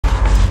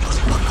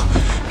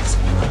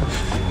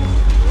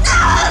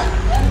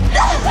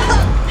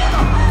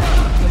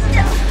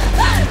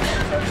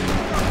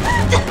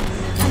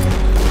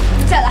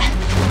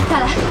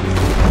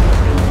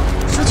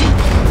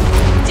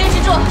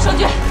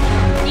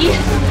1、2、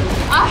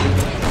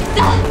3。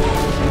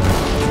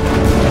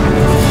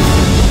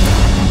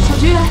小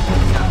菊，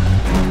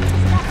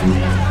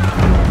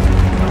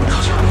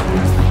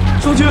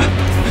双菊，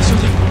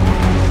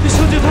小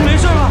姐，她没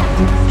事吧？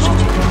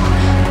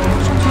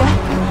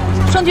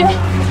双菊。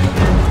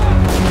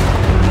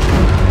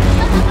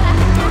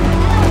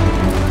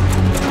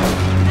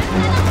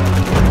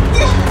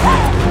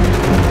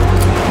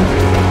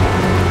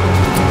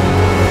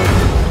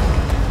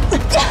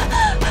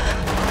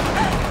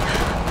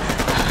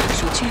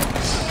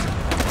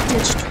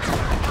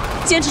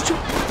 坚持住！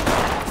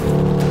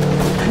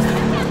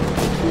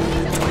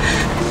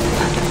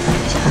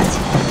小姐，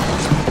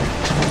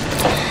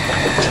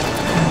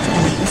在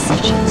临死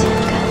之前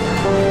赶到，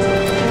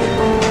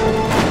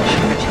是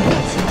不是就已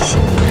经心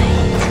满意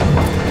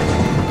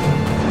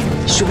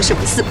足？说什么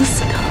死不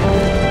死的，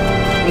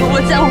有我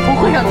在，我不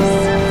会让你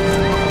死，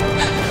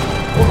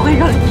我会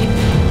让你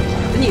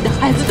和你的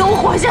孩子都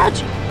活下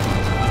去。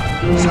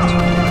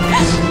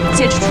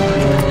坚持住！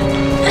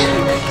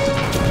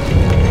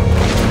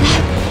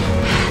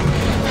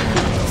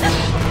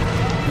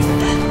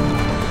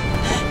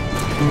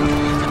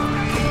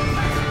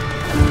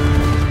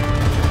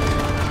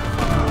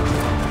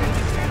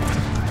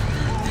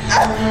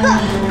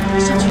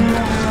 上去，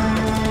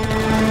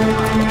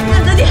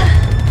稳着点，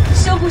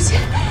深呼吸，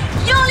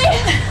用力，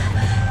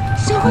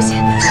深呼吸。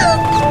稳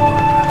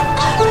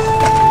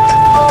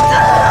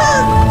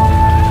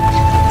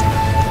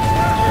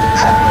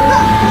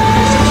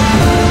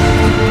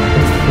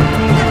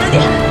着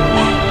点，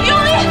用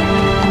力。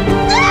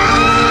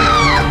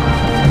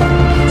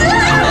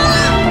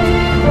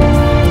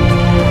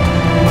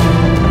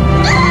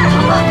好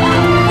了，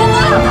不能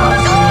让他们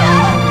走远。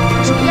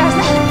数1、2、3，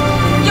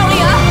用力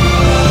啊！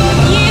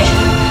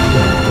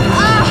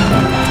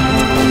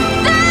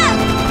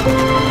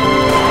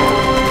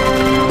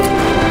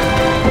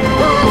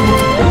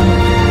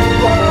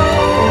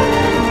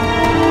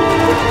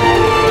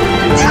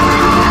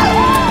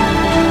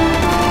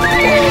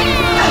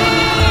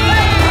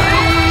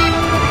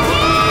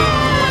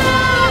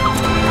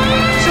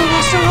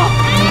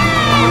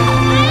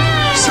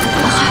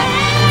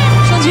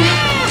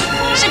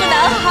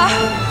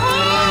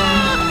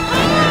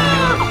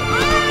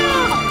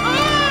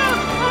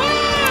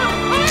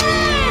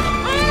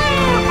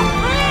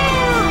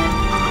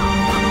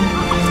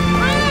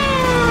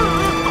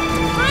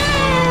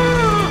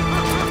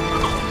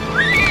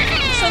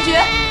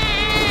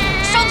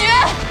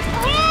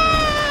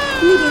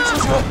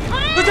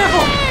 大夫，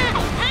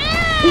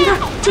您看，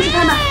就是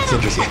他们。先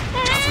止血，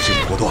产妇失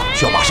血过多，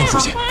需要马上输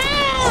血。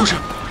护士，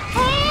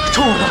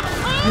冲我的，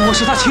我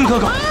是他亲哥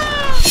哥。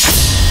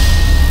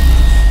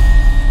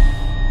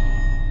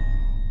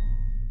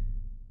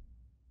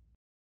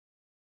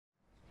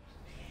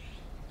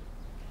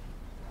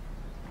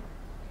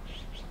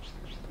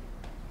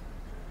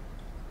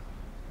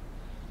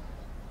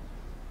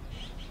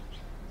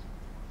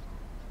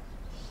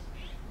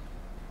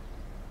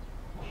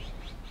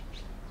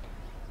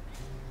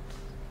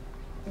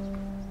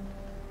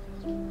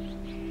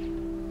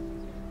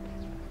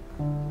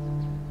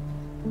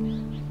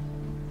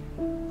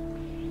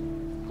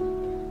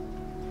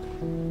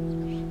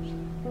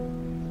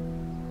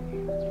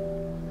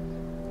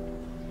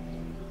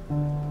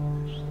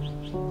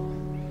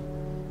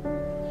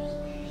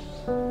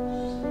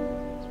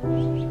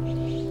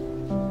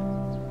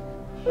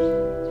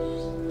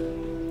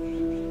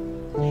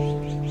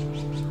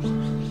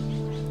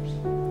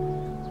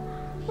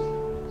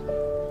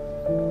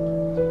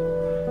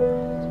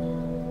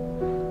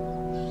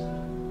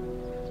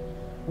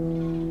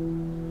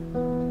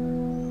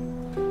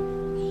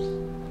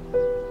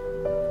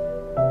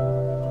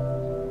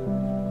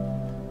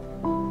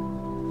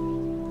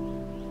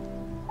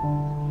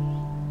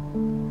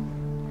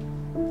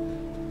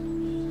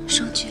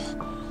双菊，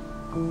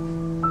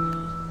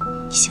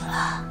你醒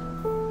了？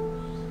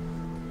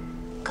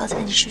刚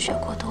才你失血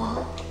过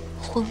多，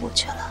昏过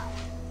去了，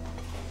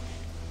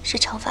是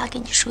长发给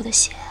你输的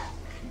血。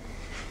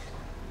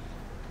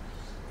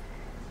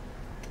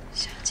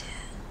小姐，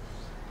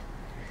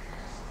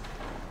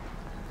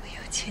我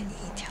又欠你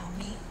一条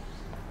命。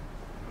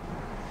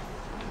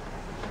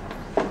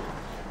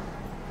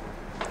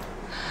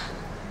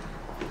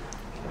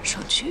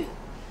双菊。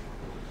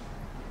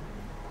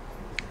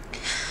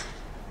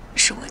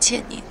 是我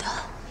欠你的，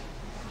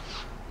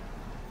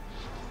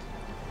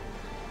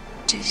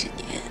这些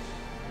年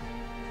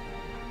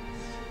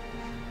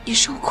你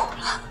受苦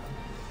了，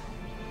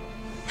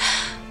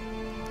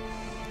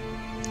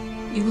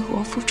你为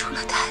我付出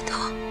了太多，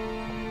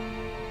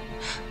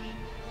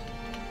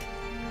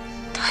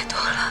太多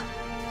了。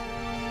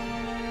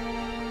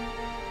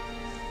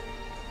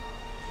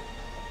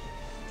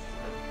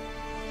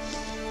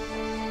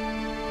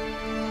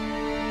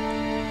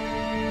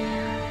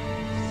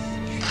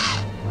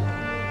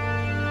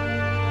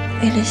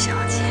为了小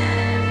姐，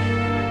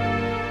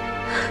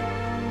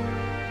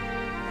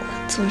我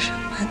做什么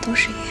都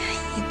是愿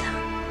意的。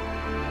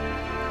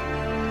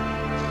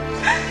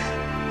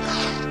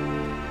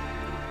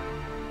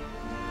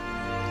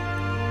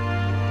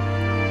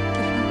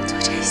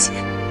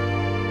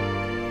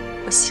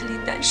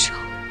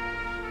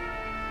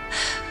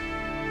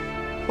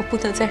不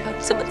能再让你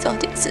这么糟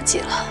践自己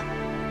了。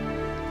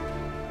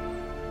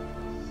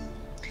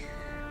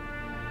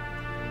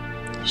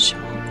是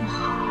我不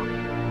好，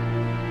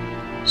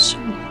是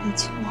我的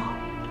错，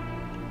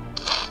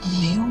我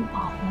没有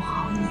保护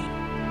好你。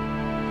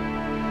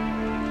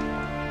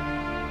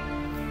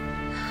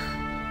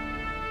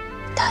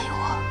答应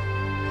我，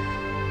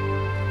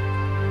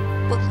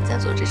不能再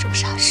做这种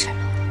傻事了。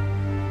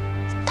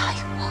答应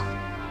我。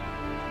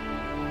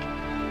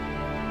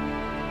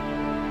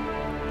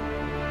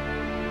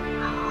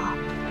好，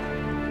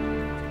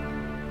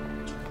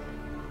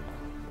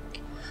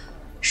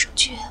守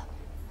军，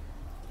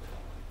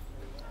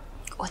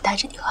我带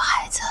着你和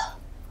孩子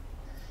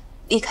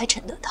离开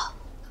陈德堂，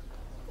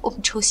我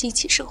们重新一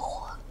起生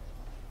活。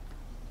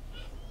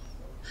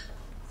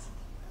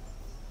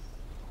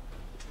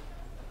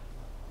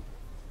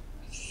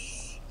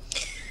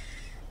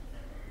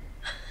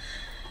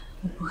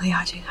我不会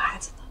要这个孩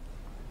子的。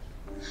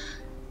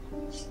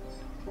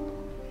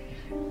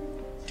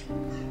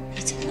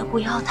你怎么能不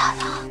要他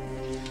呢？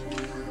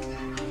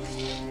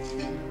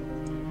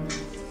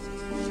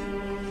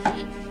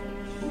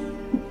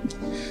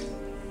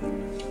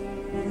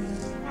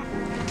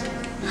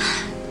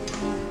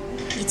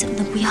你怎么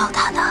能不要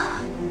他呢？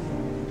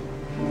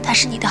他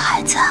是你的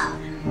孩子啊！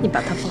你把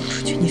他放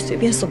出去，你随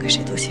便送给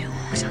谁都行，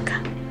我不想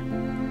看。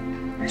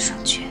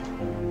双菊，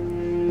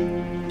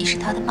你是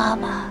他的妈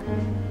妈，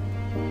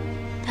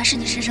他是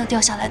你身上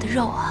掉下来的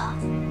肉啊！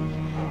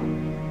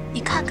你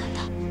看看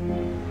他，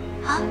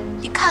啊，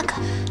你看看。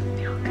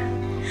不要看，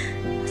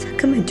他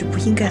根本就不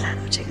应该来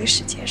到这个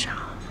世界上。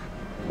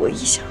我一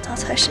想到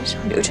他身上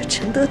流着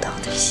陈德道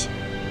的血，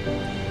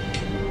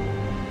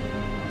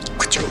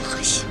我就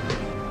恶心。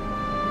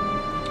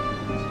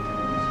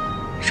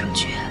双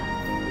菊，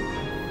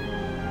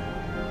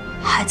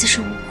孩子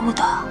是无辜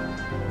的，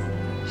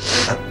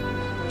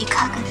你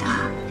看看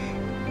他，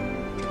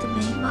他的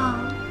眉毛、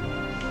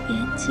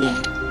眼睛、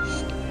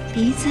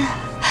鼻子，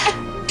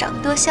长得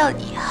多像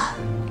你啊！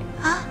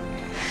啊，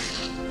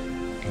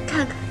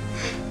看看，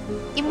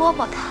你摸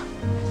摸他。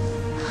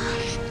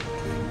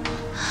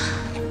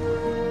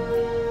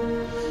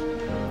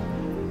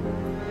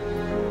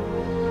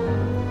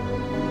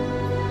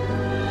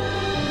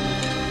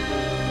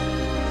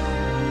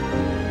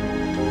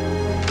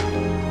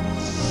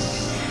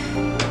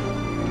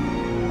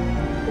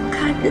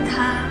看着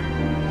他，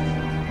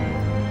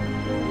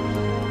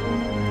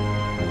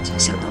就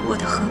想到我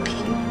的和平。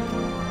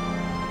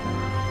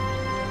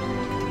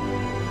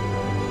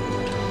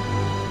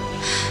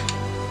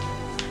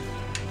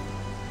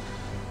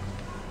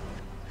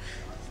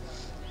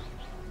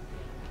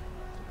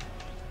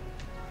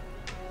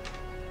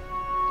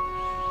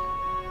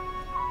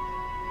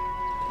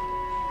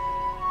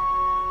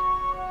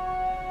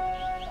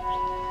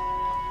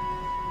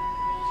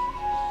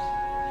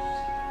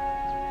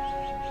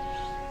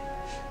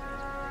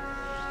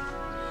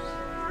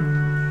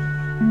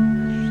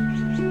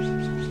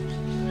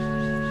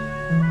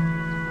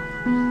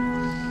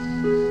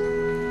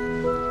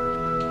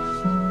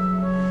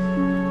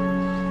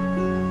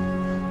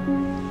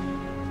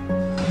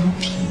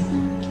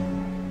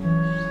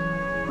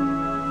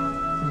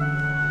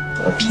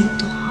和平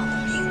多好的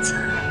名字，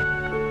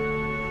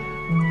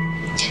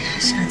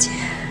小姐，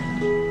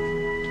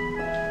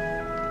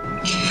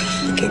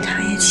你给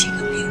他也起个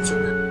名字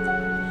吧。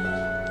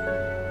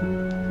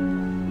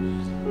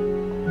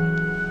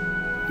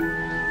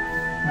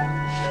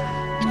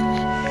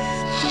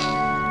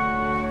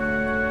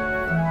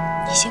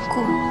你姓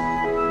顾，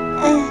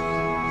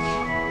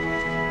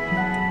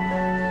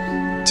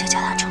就叫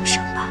他重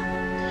生吧。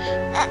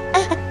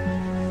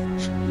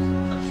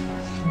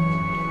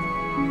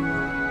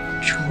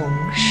重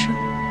生，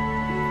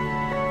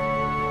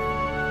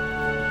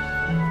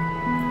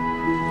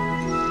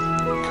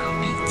好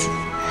名字。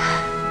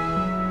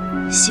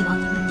希望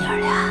你们娘儿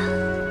俩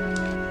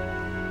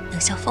能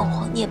像凤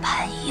凰涅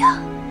槃一样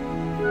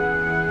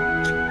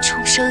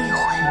重生一回。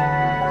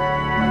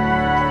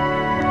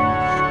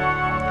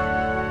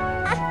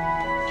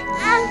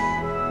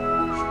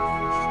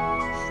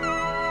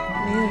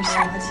没有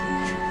小姐，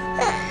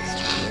没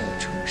有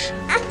重生。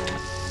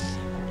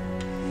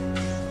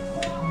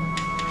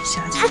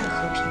小姐的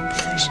和平不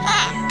在身边，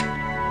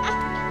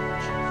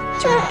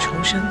就让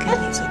重生给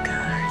你做干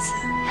儿子，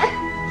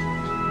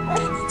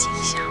给你尽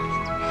孝。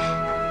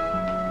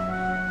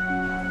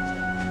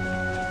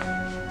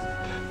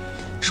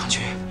双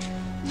菊，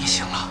你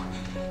醒了。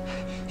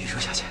玉茹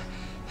小姐，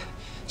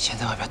现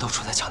在外边到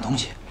处在抢东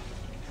西。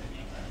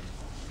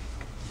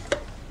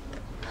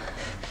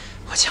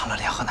我抢了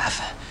2盒奶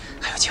粉，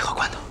还有几盒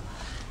罐头。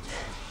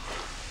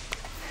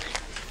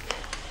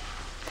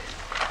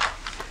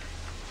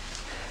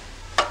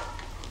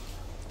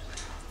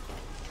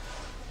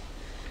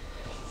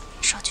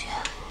少菊，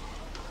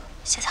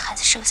现在孩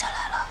子生下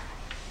来了，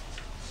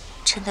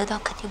陈德道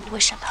肯定不会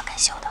善罢甘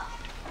休的。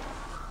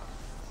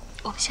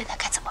我们现在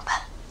该怎么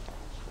办？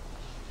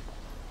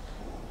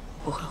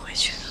不会回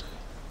去的，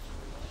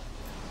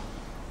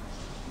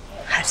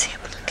孩子也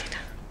不能给他。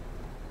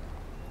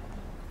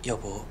要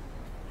不，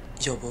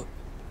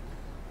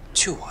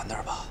去我那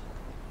儿吧。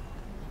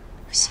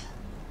不行，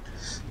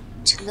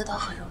陈德道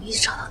很容易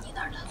找到你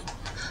那儿的。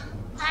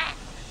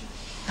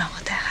那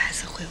我带孩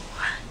子回武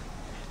汉。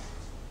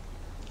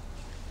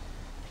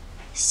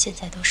现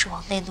在都是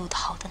往内陆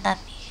逃的难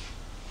民，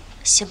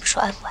先不说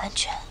安不安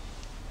全，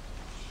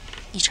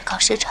你这刚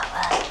生产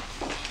完，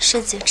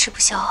身子也吃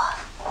不消啊。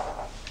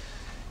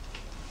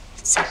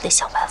咱们得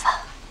想办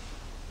法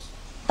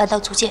搬到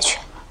租界去。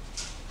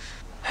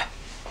哎，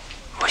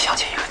我想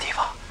起一个地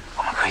方，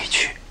我们可以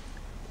去。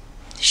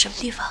什么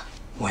地方？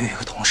我有一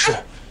个同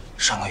事，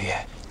上个月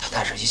他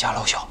带着一家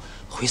老小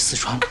回四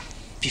川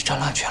避战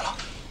乱去了，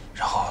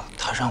然后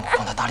他让我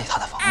帮他打理他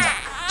的房子，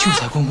就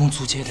在公共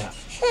租界的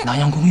南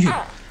洋公寓，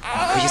我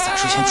们可以暂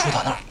时先住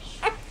到那儿，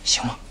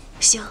行吗？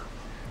行。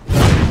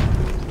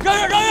让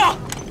让让让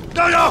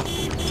让让！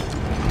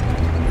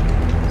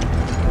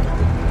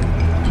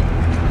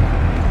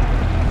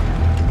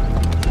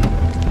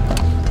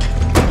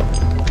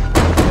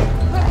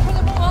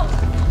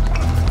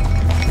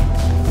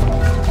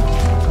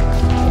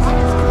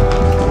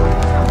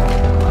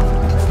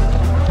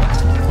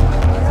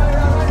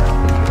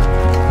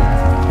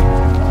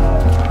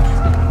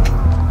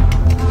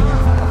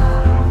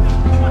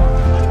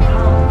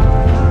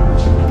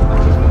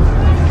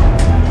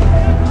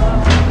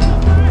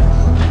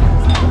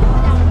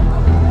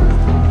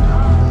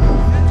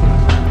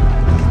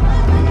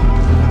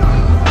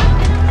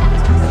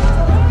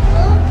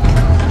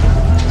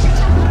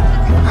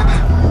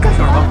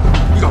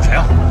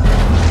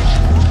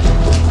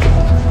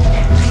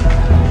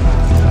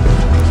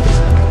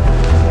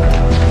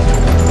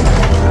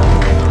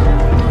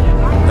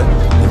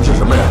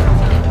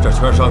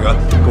伤员，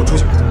给我出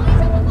去！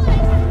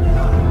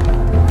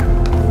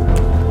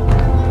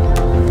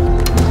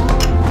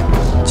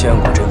见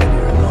过这个女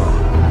人吗？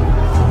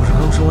不是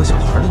刚生完小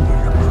孩的女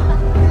人吗？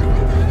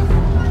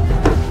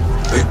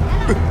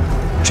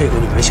这个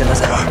女人现在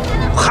在哪儿？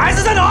孩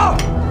子在哪儿？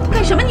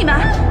干什么你们？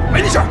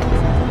没你事儿。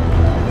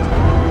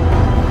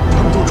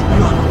他们都出院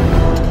了。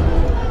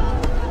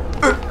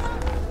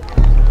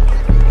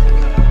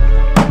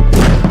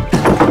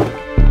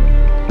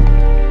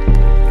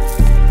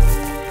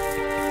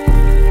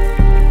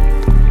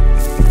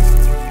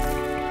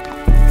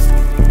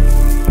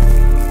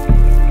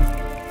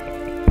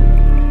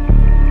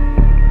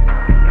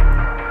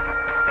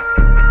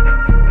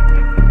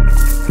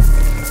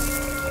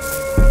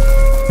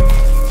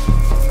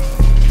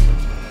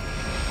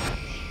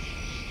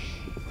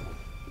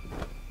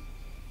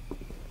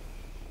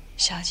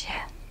小姐，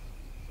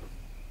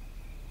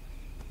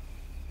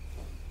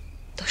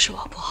都是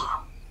我不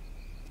好，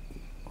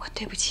我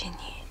对不起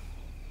你，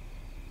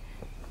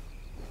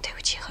对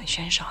不起恒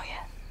轩少爷。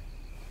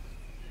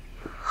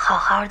好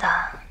好的，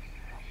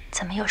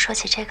怎么又说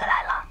起这个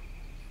来了？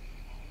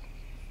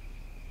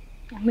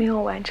我没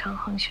有完成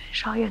恒轩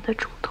少爷的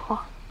嘱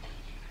托，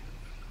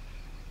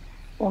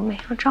我没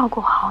有照顾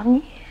好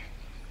你，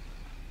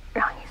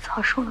让你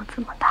遭受了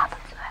这么大的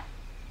罪。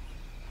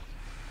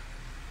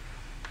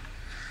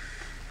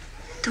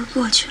都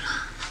过去了。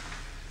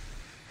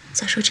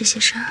再说这些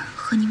事儿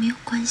和你没有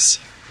关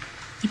系，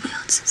你不要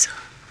自责。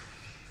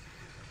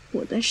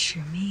我的使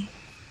命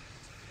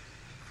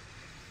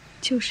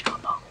就是要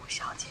保护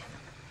小姐的。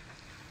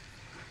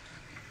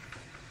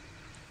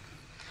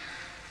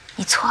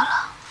你错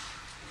了，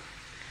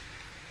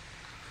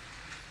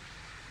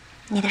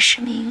你的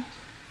使命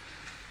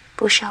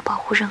不是要保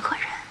护任何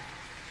人。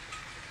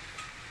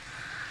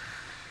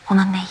我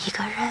们每一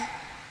个人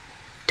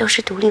都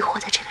是独立活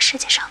在这个世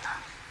界上的。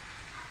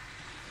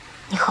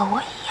你和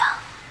我一样，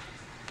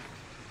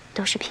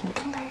都是平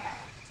等的人。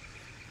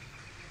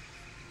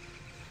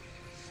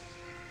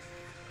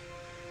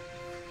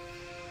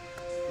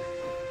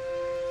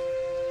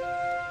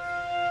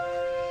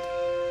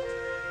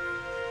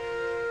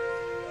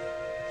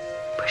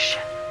不是，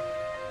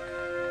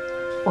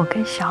我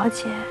跟小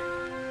姐，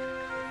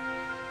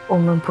我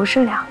们不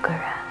是两个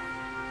人，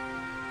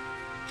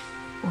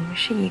我们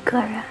是一个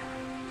人，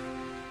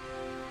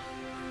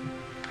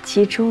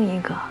其中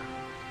一个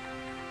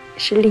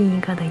是另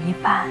一个的一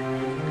半。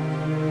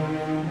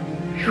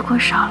如果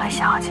少了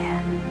小姐，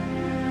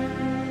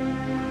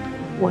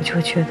我就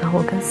觉得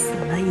我跟死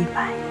了一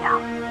半一样。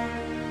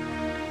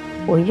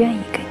我愿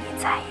意跟你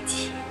在一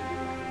起，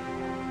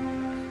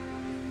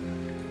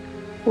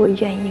我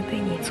愿意为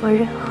你做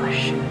任何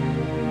事。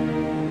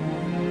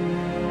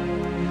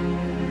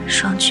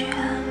双菊，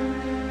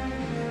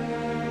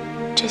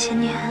这些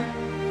年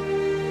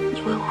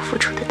你为我付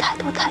出的太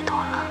多太多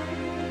了，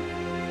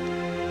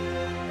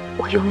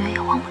我永远也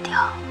忘不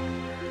掉。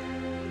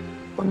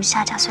我们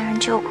夏家虽然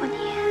救过你，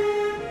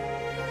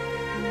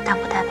但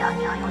不代表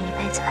你要用一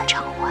辈子来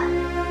偿还。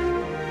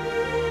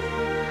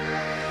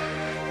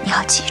你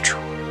要记住，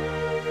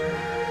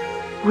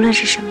无论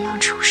是什么样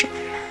出身的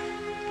人，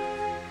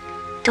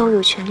都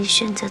有权利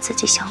选择自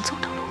己想走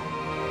的路。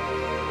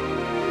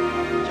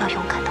要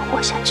勇敢地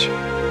活下去，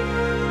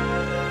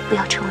不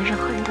要成为任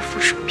何人的附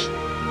属品。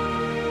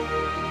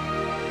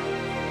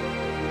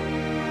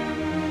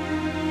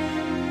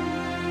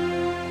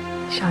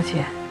小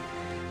姐，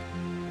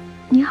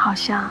你好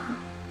像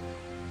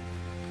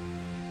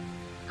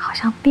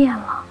变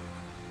了，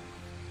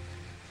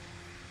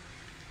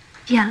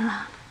变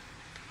了，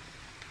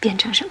变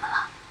成什么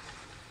了？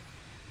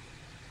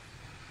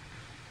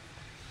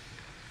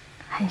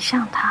很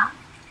像他。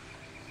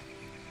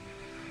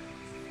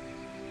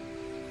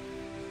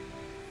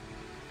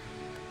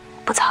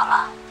不早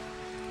了，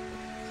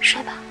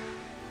睡吧。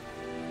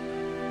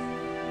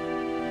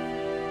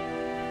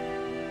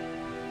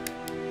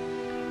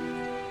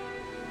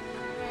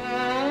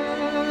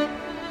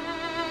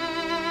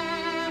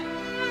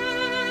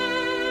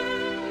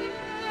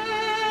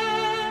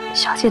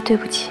小姐，对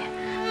不起，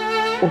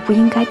我不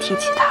应该提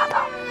起他的。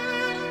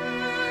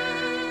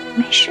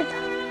没事的，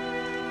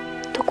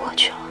都过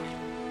去了。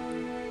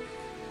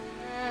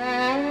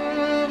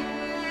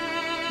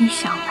你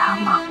想他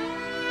吗？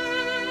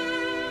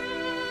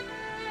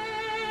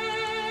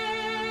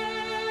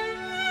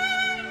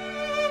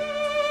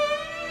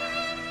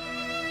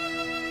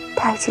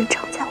他已经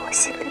长在我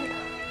心里了。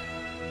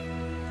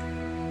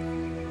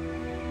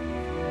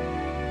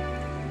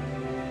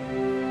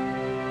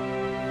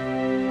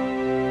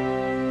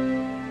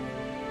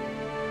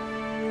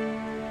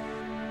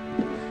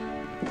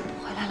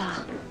回来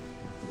了。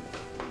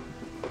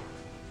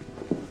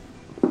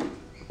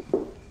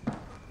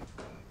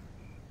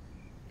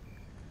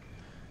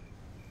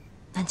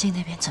南京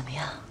那边怎么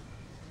样？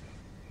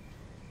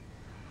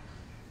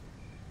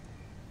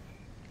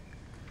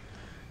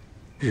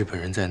日本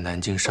人在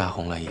南京杀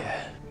红了眼，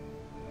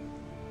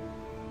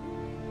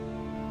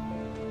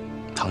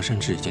唐生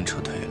智已经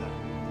撤退了，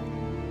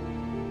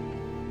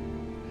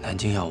南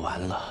京要完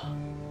了。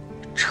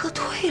撤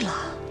退了？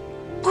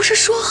不是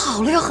说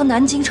好了要和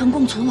南京城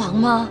共存亡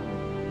吗？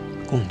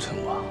共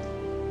存亡？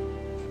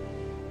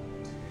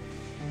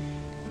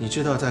你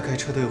知道在开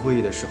撤退会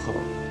议的时候，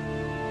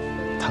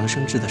唐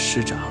生智的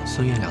师长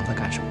孙元良在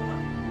干什么吗？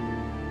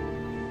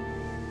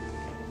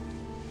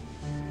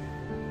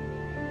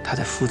他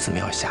在夫子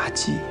庙下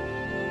祭。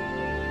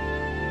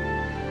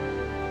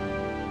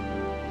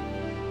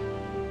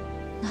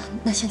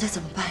那现在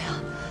怎么办呀？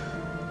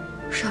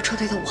是要撤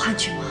退到武汉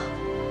去吗？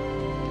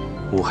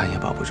武汉也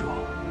保不住。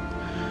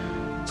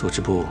组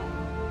织部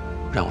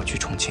让我去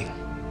重庆，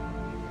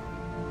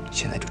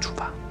现在就出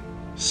发。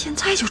现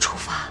在就出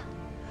发？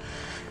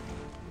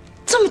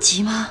这么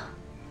急吗？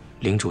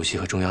林主席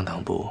和中央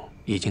党部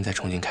已经在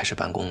重庆开始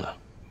办公了。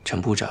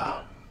陈部长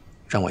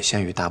让我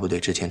先于大部队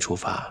之前出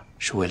发，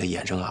是为了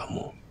掩人耳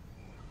目。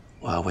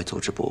我要为组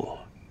织部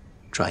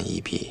转移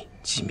一批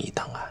机密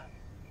档案。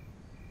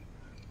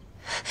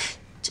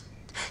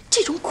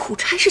这种苦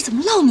差事怎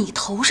么落你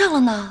头上了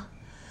呢？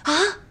啊，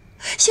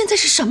现在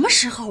是什么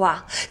时候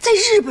啊？在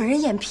日本人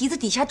眼皮子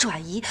底下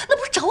转移，那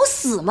不是找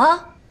死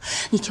吗？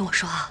你听我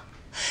说啊，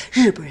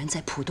日本人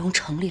在浦东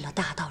成立了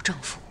大道政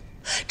府。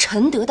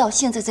陈得道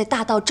现在在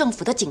大道政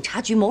府的警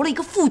察局谋了一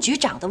个副局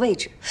长的位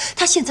置，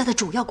他现在的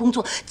主要工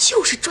作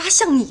就是抓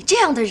像你这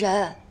样的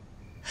人。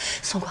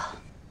松光，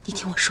你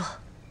听我说，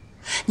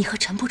你和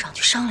陈部长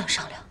去商量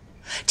商量，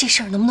这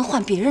事儿能不能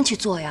换别人去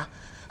做呀？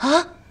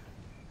啊？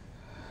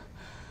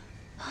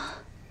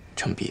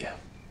程璧，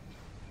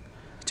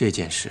这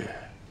件事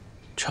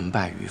成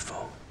败与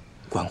否，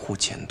关乎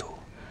前途，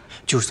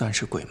就算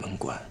是鬼门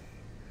关，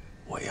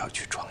我也要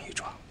去闯一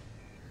闯。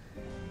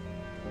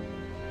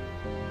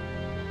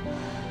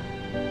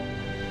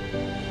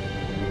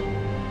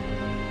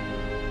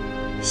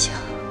行，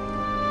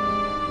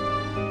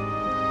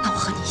那我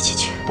和你一起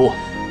去。不，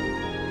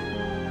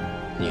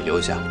你留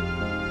下，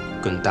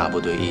跟大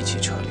部队一起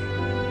撤离。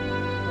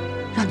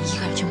让你一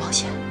个人去冒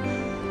险，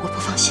我不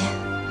放心。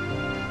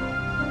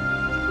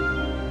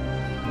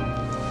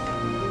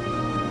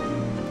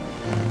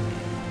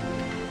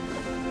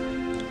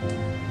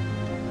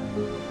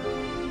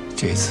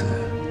这次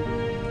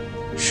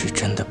是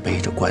真的背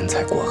着棺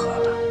材过河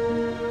了，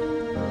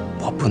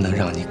我不能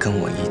让你跟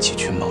我一起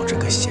去冒这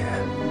个险。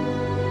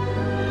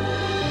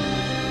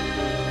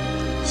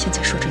现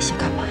在说这些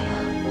干嘛呀？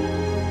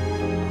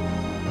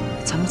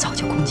咱们早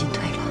就共进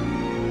退了。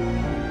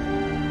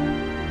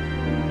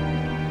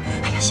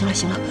哎呀，行了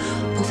行了，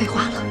不废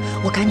话了，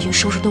我赶紧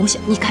收拾东西，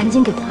你赶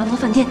紧给华农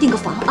饭店订个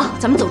房啊！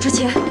咱们走之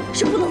前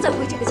是不能再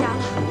回这个家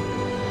了。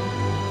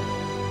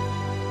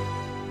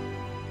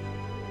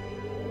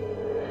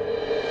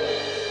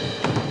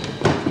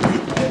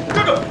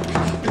站住！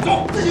你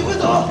走，自己会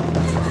走，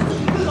自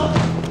己会走，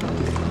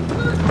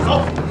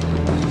走，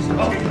走，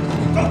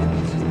走。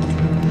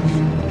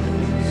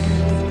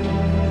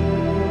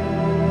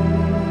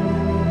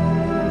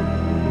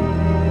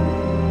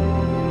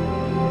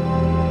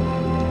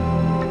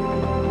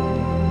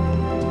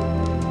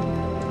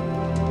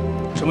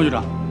什么局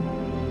长？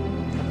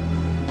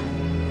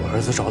我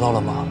儿子找到了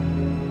吗？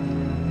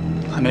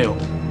还没有。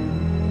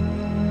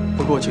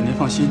不过请您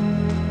放心，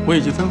我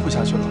已经吩咐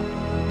下去了，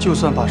就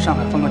算把上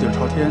海翻个底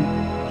朝天，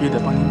也得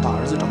帮您把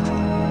儿子找出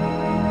来。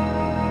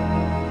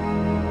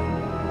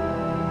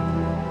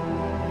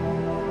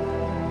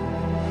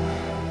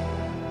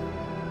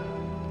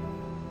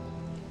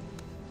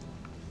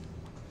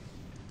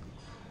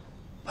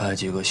派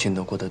几个信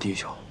得过的弟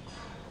兄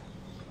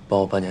帮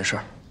我办件事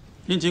儿。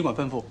您尽管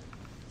吩咐，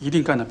一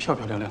定干得漂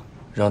漂亮亮。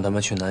让他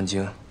们去南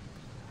京，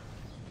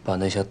把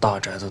那些大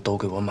宅子都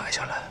给我买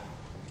下来。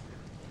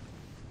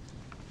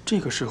这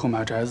个时候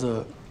买宅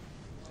子，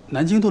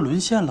南京都沦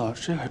陷了，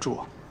谁还住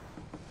啊？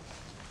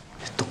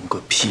你懂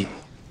个屁！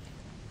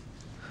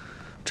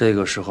这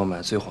个时候买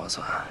最划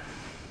算。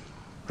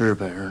日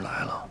本人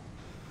来了，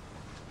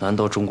难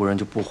道中国人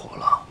就不活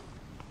了？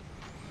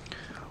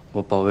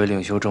我保卫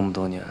领袖这么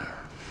多年，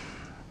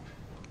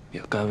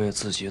也该为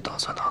自己打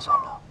算打算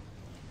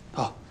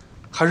了。啊，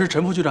还是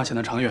陈副局长想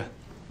得长远，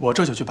我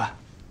这就去办。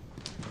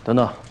等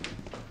等，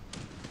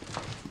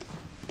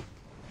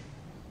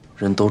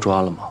人都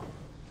抓了吗？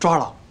抓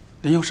了，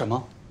您有什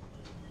么？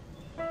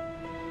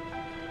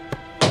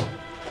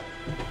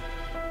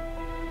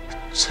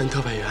陈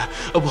特委员，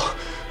不，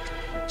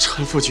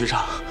陈副局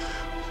长，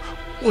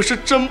我是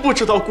真不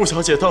知道顾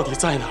小姐到底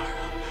在哪儿啊！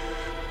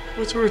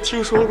我就是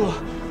听说过，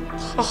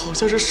她好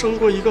像是生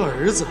过一个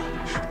儿子，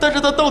但是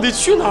她到底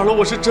去哪儿了，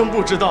我是真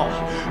不知道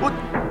啊！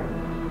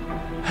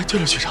哎，对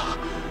了，局长，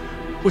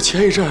我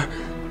前一阵儿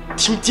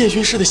听电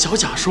讯室的小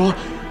贾说，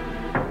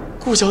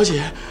顾小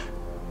姐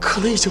可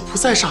能已经不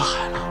在上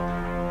海了。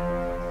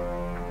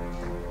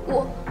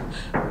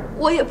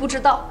我也不知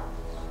道，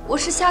我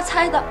是瞎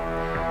猜的。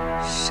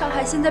上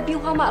海现在兵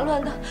荒马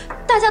乱的，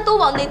大家都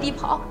往内地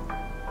跑。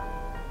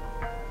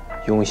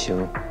用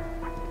刑。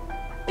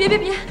别，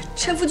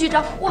陈副局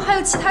长，我还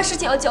有其他事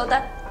情要交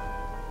代。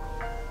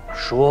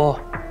说。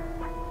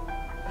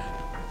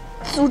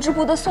组织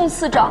部的宋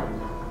次长，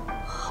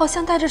好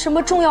像带着什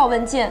么重要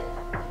文件，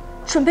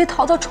准备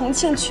逃到重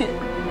庆去。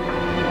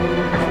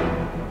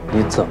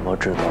你怎么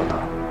知道的？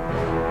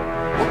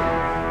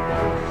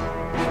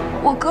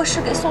我哥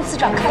是给宋次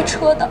长开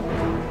车的。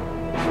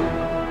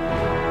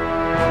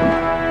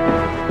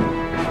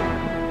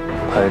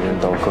派人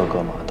到各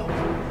个码头，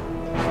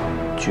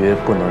绝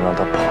不能让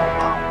他跑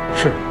了。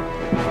是。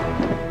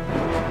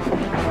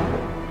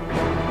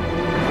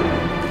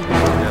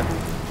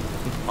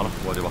好了，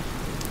过去吧。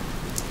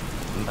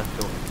来，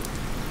给我。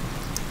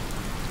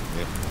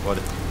你过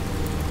去。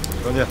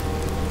兄弟。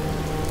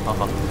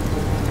好。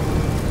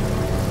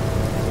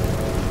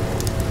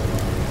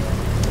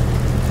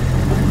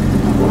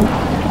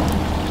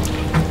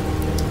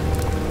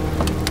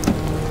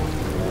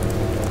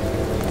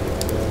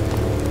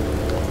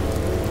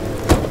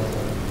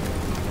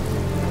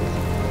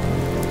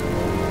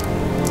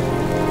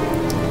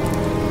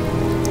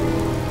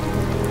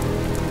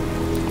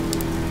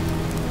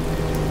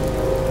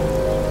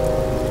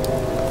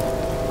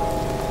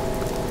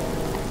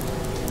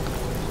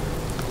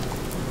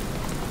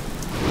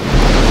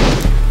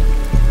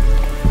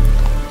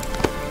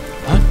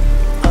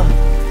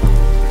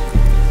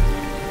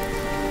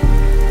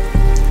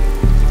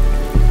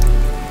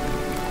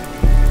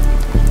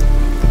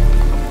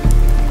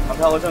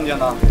票和证件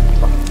呢？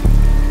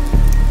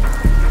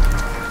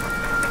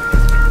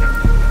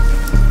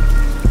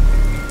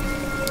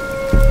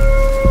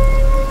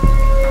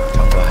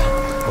长官，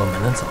我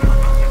们能走了吗？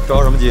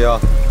着什么急啊？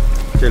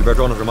这里边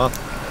装的什么？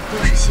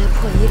都是些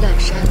破衣烂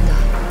衫的。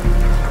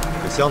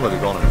这箱子里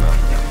装的什么呀？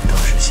都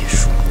是些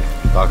书。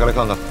打开来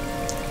看看。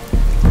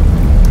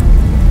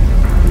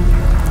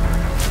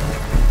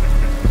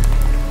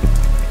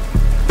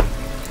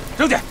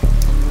证件。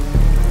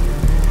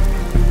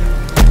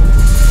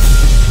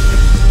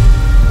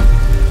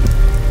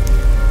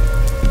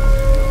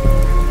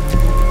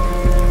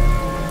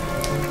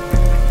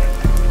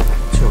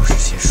就是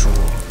些书。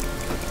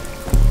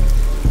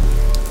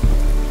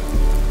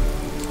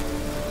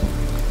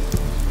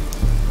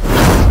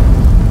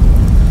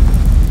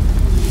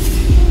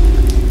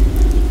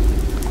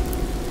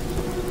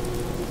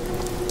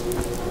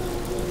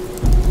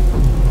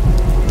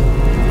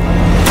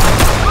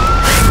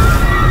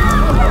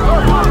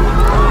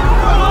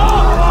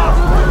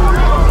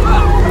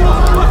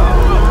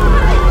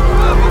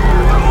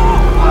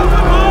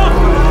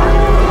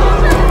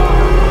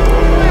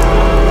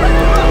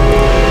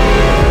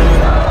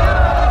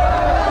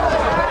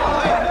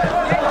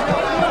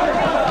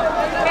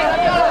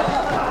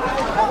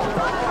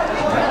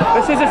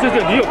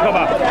是，你有票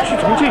吧？去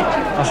重庆、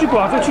去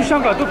广州、去香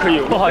港都可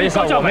以。不好意思，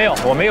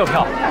我没有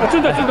票。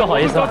真的不好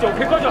意思。高脚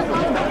可以高脚。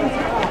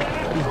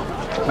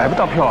买不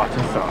到票啊，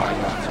真是啊！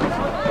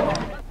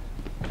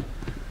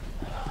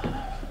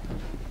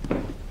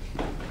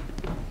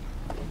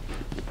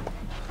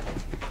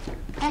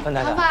范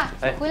太太，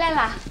哎，回来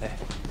啦！哎，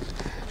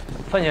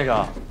范先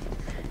生，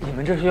你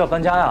们这是要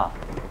搬家呀？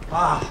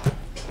啊，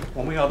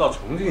我们要到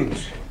重庆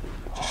去，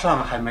这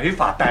上海没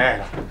法待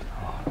了。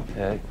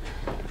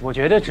我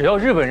觉得只要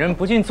日本人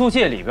不进租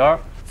界里边，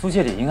租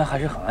界里应该还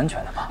是很安全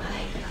的吧？哎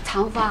呀，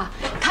长发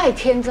太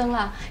天真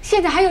了！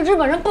现在还有日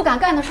本人不敢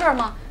干的事儿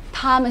吗？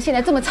他们现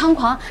在这么猖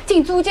狂，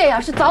进租界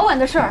呀是早晚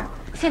的事儿。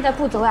现在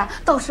不走呀，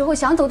到时候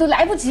想走都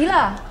来不及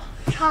了。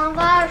长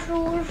发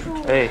叔叔，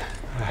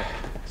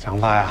长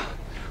发呀，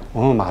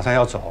我们马上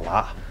要走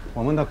了。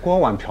我们的锅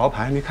碗瓢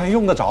盆，你看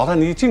用得着的，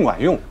你尽管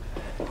用，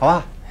好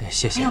吧？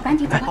谢哎呦，赶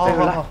紧走吧。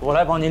好，我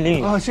来帮您拎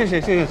一个。谢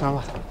谢长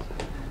发。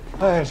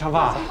哎，长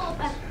发，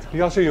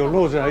要是有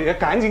路子也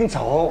赶紧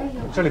走，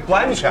这里不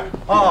安全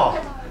哦。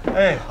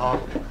哎，好。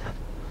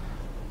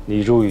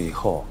你入狱以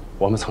后，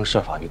我们曾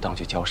设法与当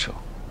局交涉，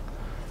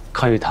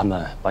抗议他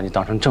们把你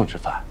当成政治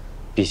犯，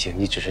毕竟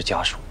你只是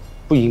家属，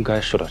不应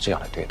该受到这样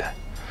的对待。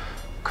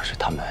可是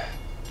他们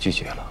拒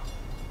绝了。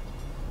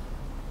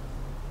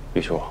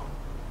玉珠，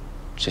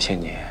这些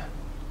年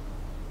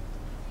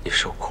你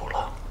受苦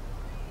了。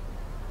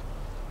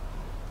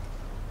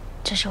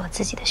这是我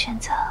自己的选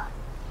择，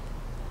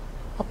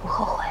我不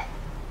后悔。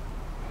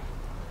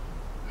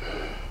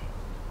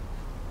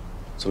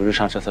组织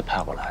上这次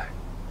派我来，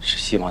是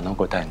希望能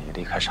够带你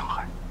离开上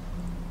海。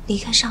离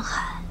开上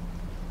海？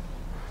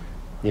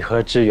你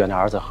和志远的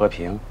儿子和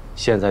平，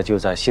现在就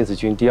在新四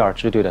军第2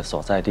支队的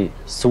所在地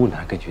苏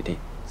南根据地。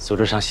组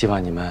织上希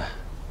望你们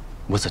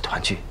母子团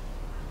聚。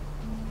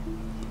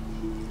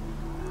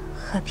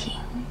和平，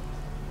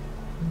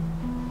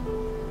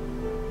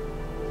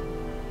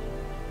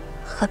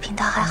和平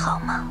他还好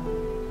吗？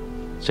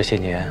这些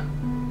年，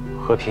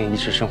和平一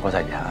直生活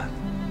在延安，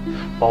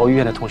保卫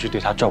院的同事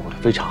对他照顾得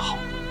非常好。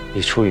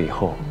你出狱以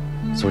后，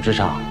组织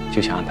上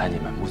就想安排你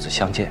们母子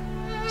相见，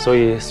所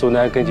以苏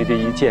南根据地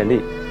一建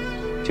立，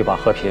就把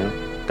和平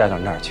带到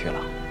那儿去了。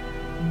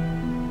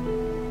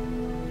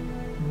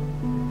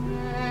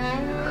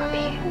和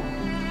平，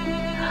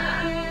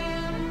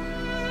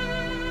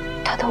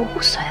他都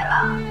5岁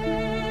了。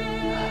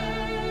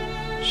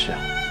是啊，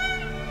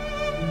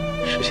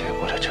时间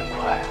过得真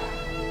快。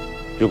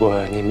如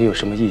果你没有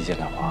什么意见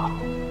的话，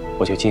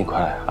我就尽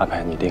快安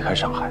排你离开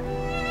上海。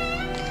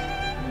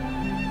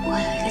我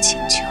有一个请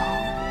求，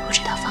不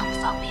知道方不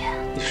方便？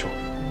你说。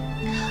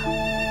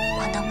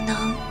我能不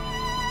能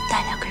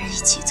带2个人一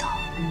起走？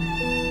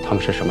他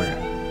们是什么人？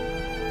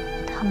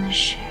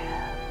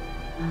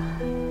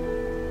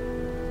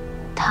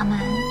他们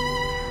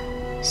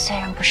虽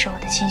然不是我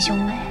的亲兄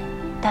妹，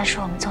但是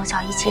我们从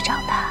小一起长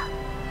大，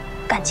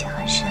感情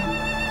很深。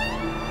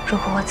如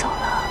果我走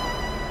了，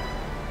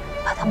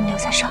把他们留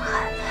在上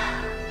海，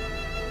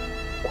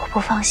我不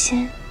放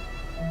心。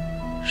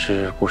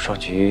是顾少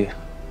菊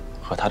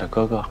和他的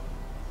哥哥。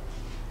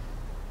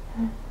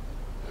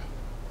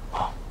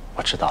好，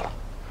我知道了。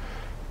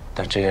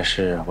但这件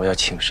事我要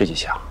请示一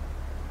下，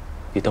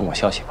你等我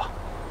消息吧。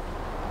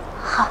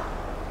好。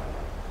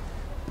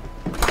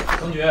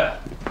公爵，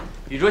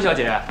雨珠小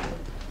姐。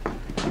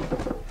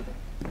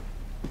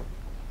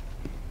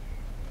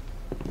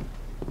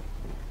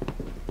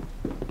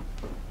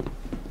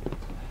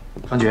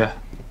张局，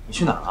你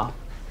去哪儿了？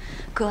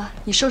哥，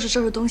你收拾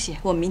收拾东西，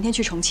我们明天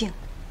去重庆。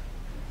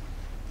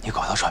你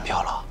搞到船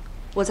票了？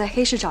我在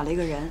黑市找了一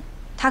个人，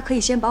他可以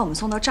先把我们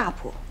送到乍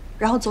浦，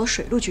然后走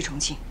水路去重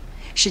庆。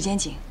时间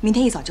紧，明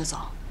天一早就走。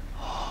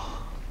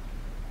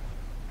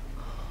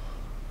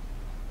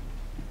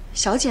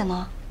小姐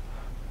呢？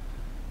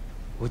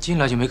我进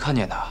来就没看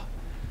见她，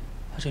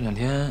她这2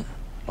天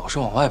老是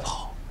往外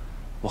跑，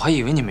我还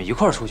以为你们一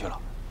块儿出去了。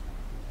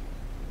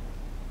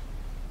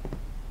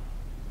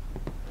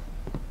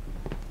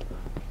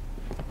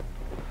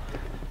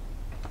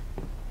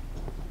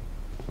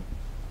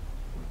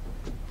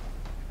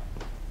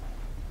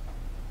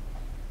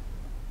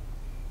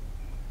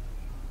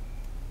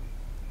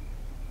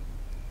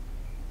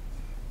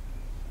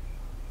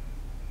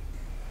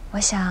我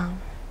想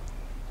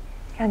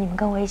让你们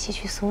跟我一起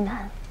去苏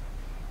南。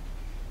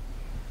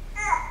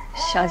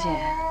小姐，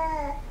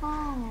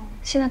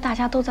现在大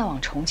家都在往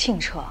重庆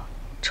撤，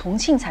重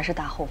庆才是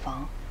大后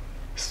方，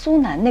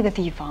苏南那个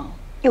地方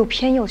又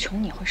偏又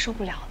穷，你会受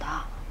不了的。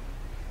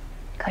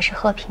可是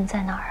和平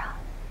在哪儿啊？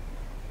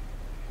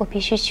我必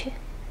须去。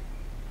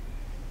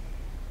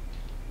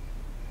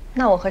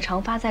那我和长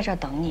发在这儿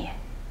等你，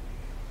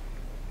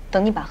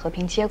等你把和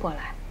平接过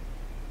来，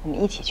我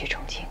们一起去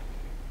重庆。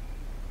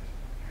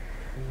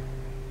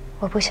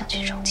我不想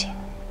去重庆，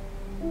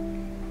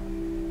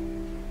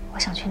我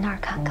想去那儿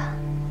看看，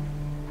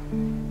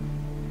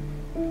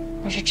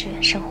那是志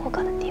远生活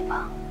过的地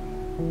方，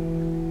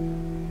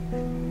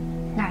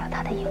那儿有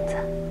他的影子。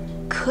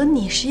可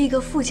你是一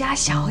个富家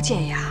小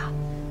姐呀，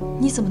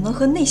你怎么能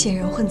和那些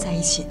人混在一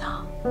起呢？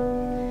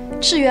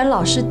志远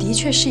老师的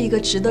确是一个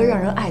值得让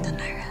人爱的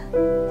男人，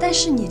但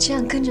是你这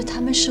样跟着他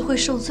们是会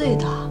受罪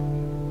的。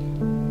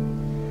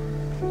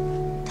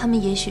他们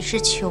也许是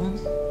穷，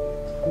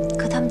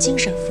可他们精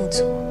神富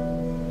足。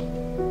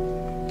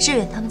志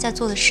远他们在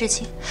做的事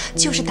情，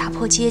就是打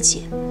破阶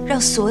级，让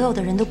所有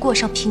的人都过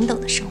上平等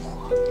的生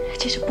活。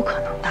这是不可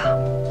能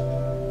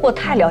的，我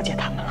太了解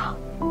他们了，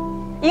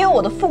因为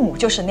我的父母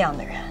就是那样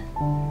的人。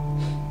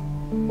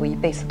我一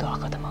辈子都要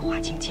和他们划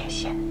清界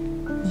限。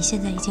你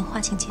现在已经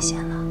划清界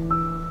限了，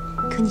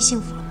可你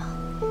幸福了吗？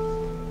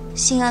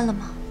心安了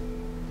吗？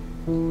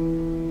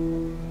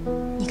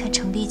你看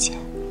程璧姐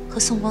和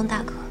宋光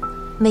大哥，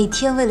每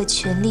天为了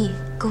权力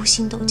勾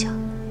心斗角。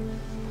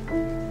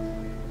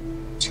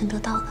陈得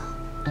道呢？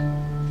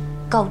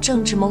搞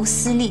政治谋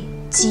私利，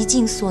极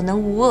尽所能，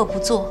无恶不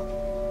作，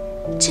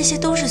这些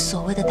都是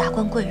所谓的达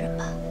官贵人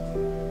吧？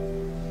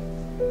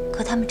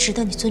可他们值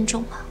得你尊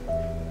重吗？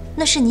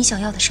那是你想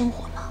要的生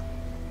活吗？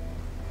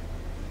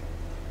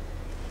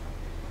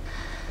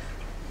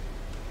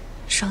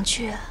双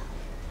居，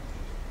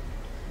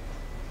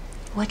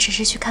我只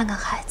是去看看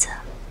孩子，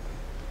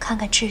看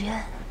看志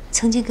远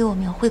曾经给我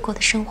描绘过的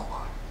生活。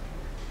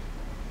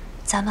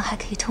咱们还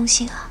可以通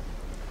信啊！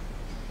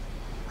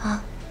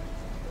啊！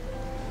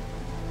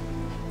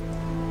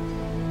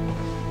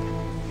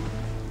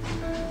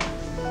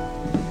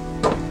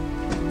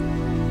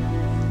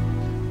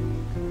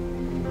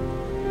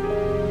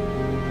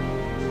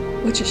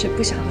我只是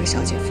不想和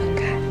小姐分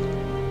开，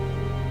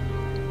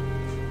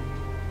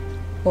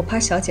我怕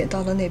小姐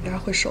到了那边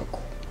会受苦。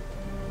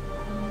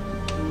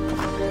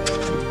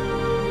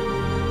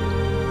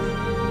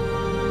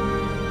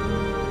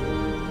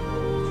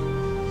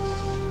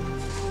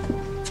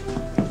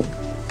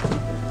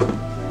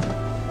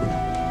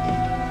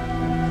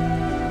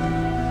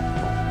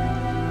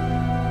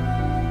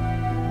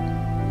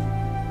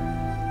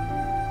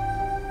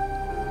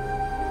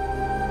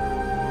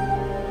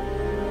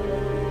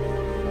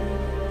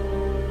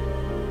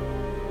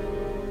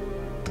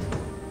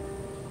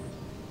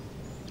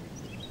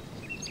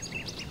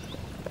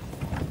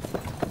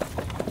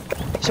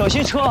小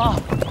心车啊！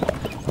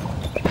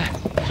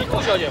是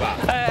顾小姐吧？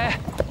哎，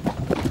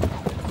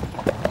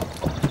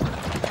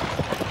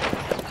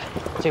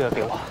这个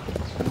给我。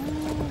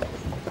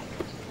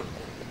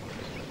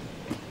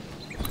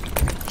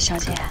小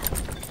姐，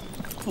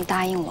你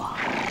答应我，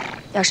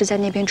要是在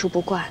那边住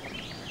不惯，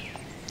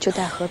就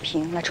带和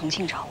平来重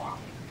庆找我。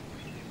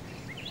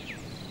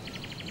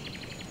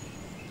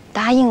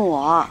答应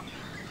我。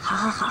好，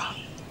好，好，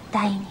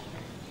答应你。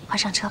快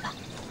上车吧。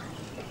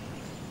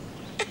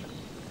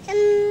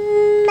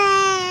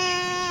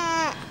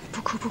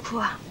不哭不哭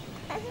啊！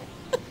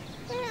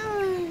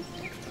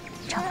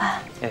长发，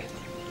哎，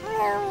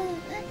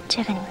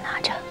这个你们拿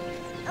着。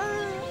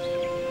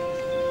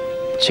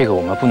这个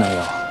我们不能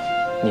要，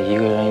你一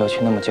个人要去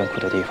那么艰苦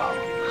的地方，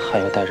还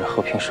要带着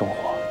和平生活，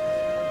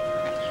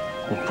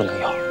我们不能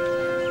要。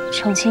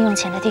重庆用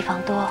钱的地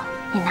方多，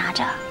你拿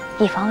着，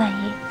以防万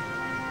一。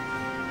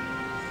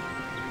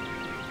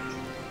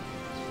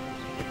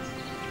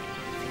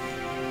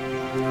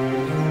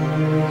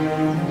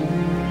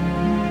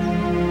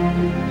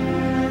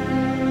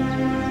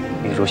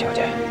玉珠小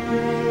姐，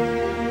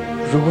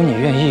如果你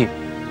愿意，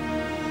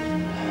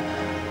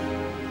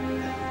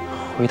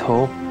回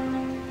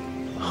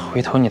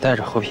头你带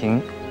着和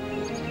平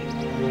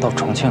到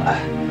重庆来，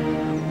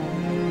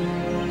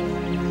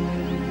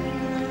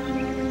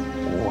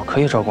我可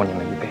以照顾你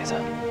们一辈子。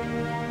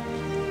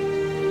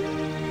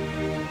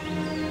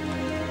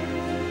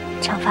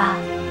长发，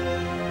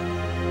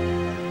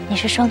你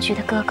是双菊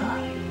的哥哥，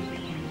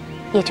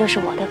也就是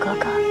我的哥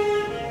哥。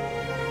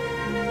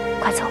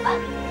快走吧，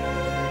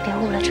别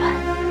误了船。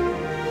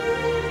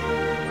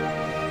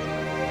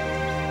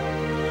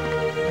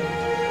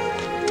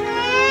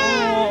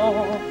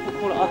不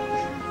哭了啊！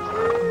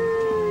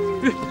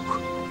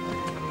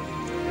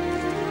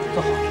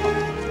坐好，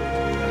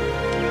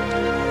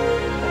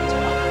走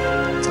了。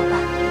走吧。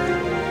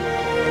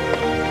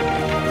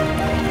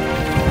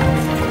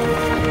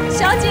小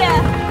姐，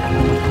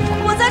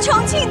我在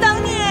重庆等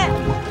你。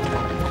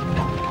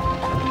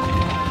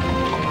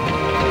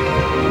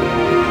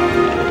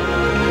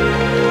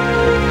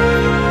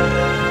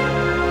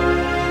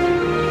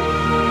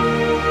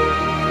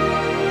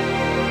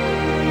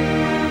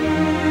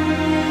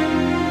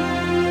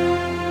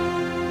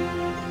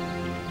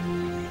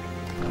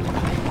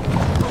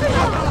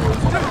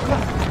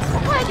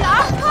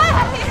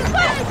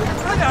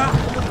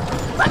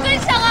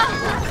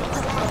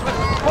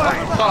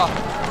到了，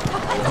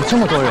有这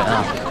么多人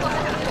啊！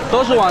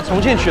都是往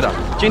重庆去的，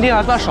今天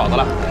还算少的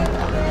了。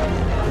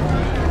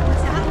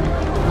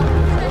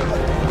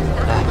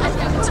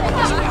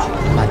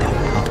慢点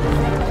啊！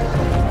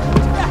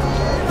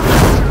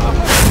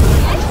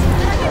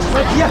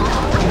别，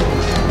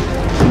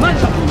慢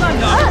点，慢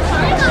点。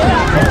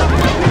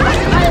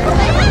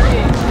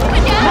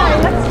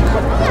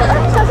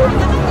小心！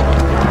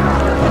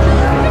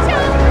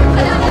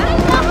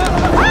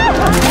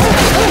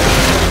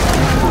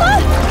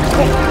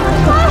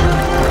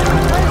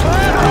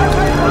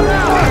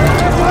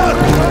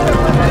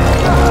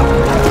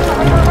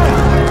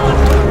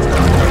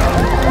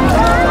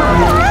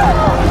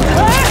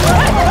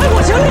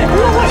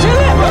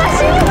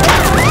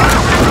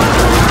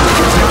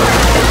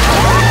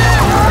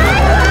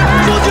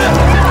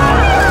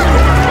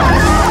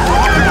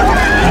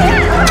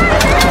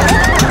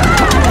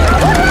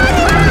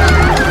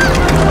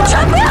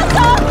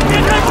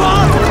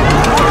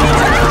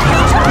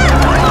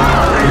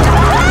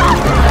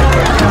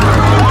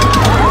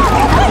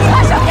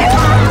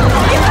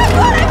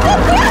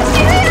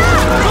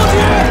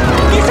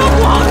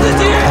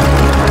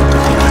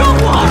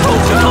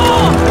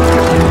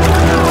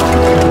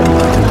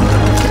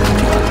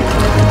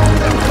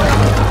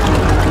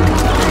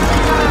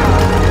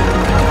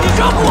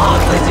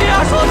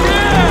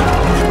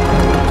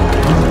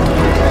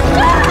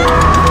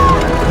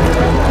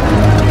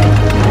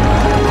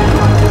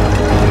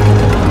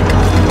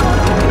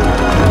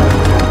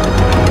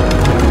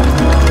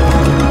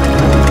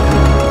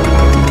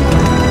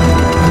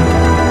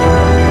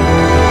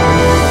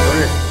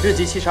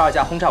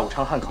架轰炸武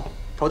昌汉口，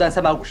投弹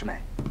350枚，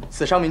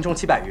死伤民众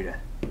700余人。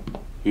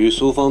与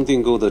苏方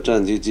订购的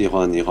战机计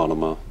划拟好了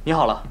吗？拟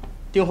好了，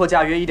订货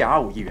价约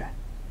1.25亿元，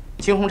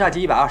轻轰炸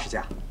机120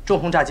架，重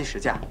轰炸机10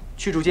架，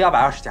驱逐机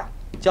220架，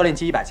教练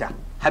机100架，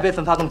还备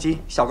份发动机、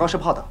小钢射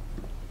炮等。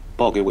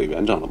报给委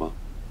员长了吗？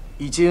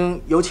已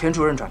经由钱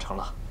主任转呈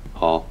了。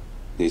好，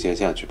你先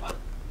下去吧。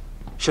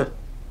是。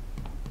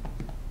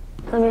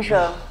何秘书，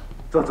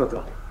坐，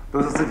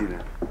都是自己人，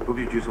不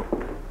必拘束。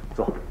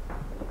坐。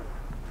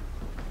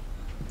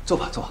坐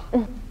吧，坐。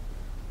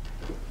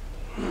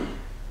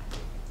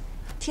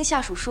听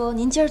下属说，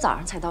您今儿早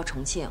上才到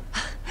重庆，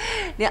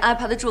连安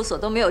排的住所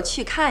都没有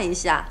去看一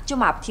下，就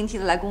马不停蹄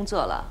的来工作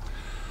了。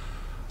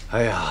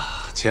哎呀，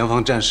前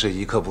方战事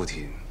一刻不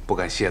停，不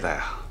敢懈怠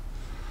啊！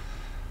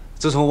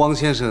自从汪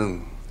先生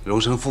荣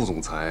升副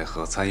总裁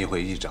和参议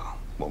会议长，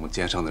我们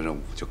肩上的任务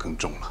就更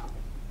重了。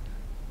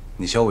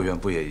你肖委员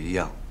不也一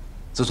样？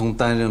自从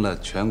担任了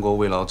全国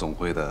慰劳总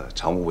会的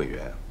常务委员，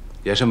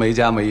也是没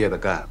家没业的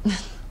干。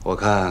我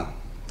看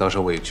倒是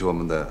委屈我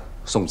们的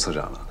宋次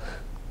长了。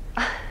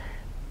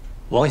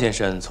汪先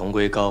生从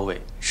归高位，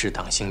是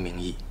党兴民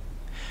意，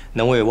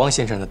能为汪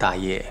先生的大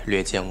业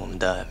略见我们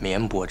的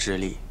绵薄之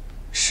力，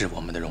是我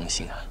们的荣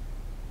幸啊。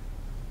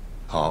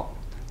好，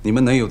你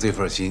们能有这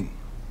份心，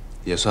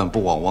也算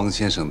不枉汪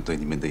先生对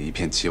你们的一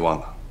片期望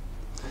了。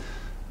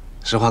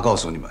实话告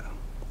诉你们，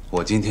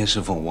我今天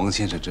是奉汪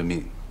先生之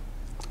命，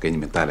给你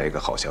们带来一个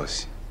好消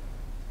息。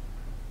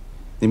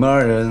你们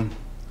二人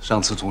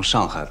上次从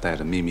上海带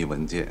着秘密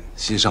文件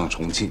西上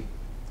重庆，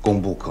功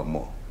不可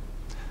没。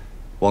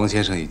汪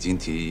先生已经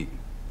提议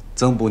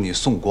增补你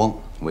宋光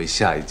为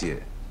下一届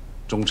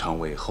中常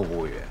委候补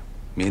委员，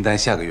名单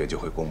下个月就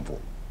会公布。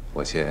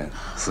我先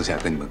私下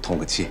跟你们通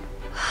个气。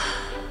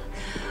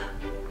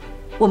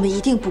我们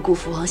一定不辜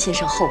负汪先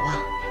生厚望。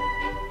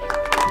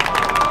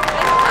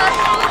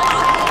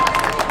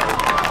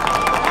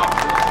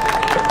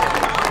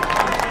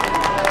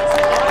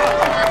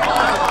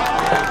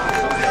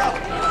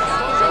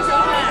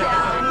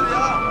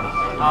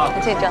好，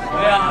这张。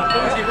哎呀，恭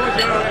喜！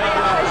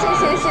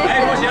谢。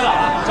哎，恭喜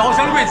了，早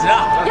生贵子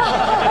啊！哟，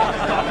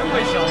这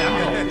位小两口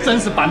真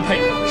是般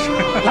配，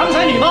郎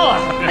才女貌啊！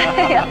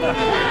哎呀，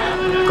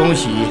恭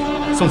喜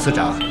宋次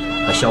长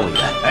和肖委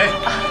员。哎，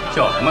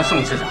叫什么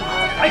宋次长？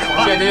改口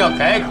了，现在要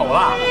改口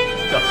了，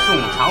叫宋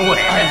常委。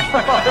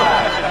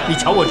你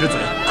瞧我这嘴，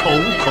口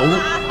误，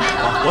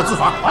我自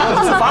罚。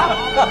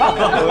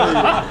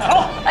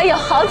好。哎呦，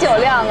好酒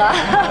量啊！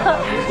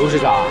卢市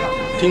长，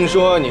听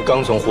说你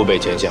刚从湖北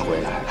前线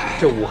回来，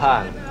这武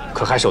汉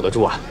可还守得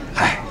住啊？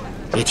哎，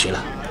别提了，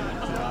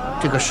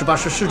这个18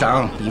师师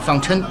长李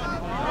方琛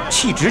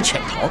弃职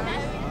潜逃，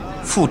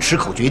父持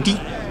口决堤，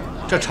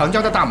这长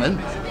江的大门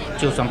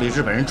就算被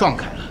日本人撞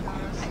开了，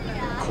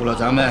苦了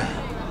咱们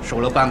守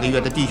了半个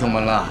月的弟兄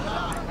们了。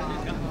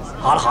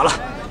好了，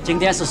今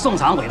天是宋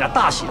常委的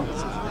大喜日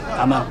子，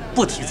咱们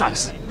不提战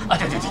事啊，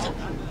对，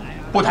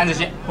不谈这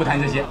些，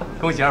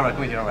恭喜二位，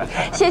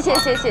谢谢。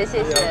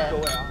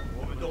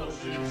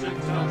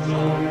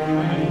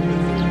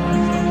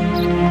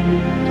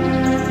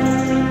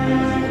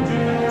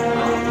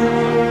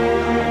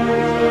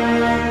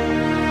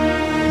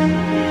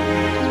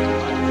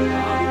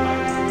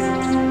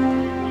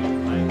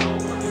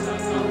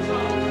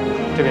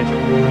这边请。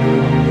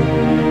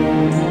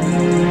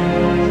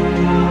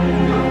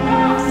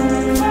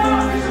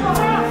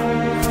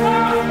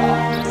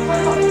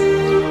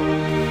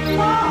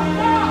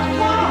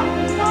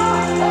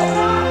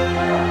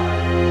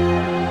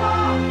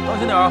当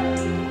心点啊！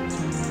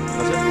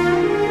小心。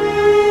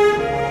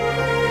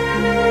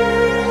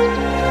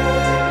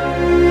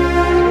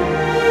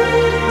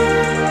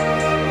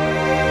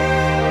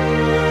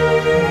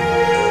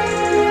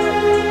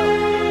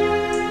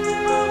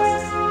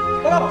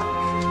报告。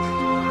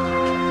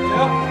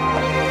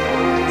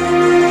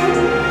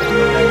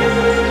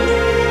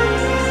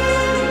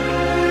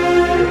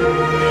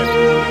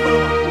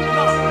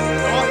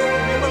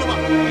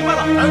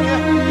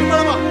明白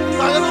了吗？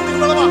大家都明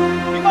白了吗？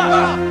明白了。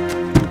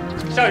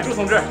夏雨珠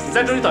同志，你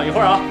在这里等一会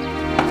儿啊。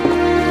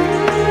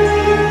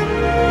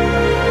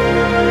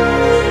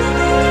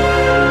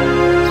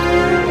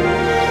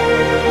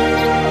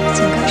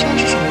井冈山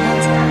是什么样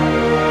子的？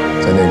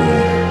在那里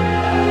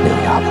没有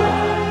压迫，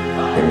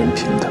人人平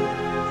等，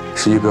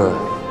是一个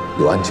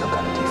有安全感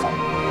的地方，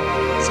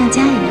像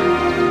家一样。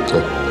对，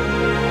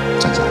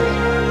像家一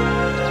样。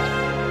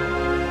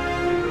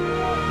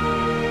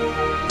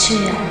志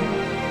远，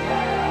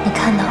你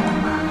看到了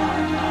吗？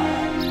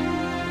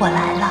我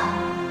来了。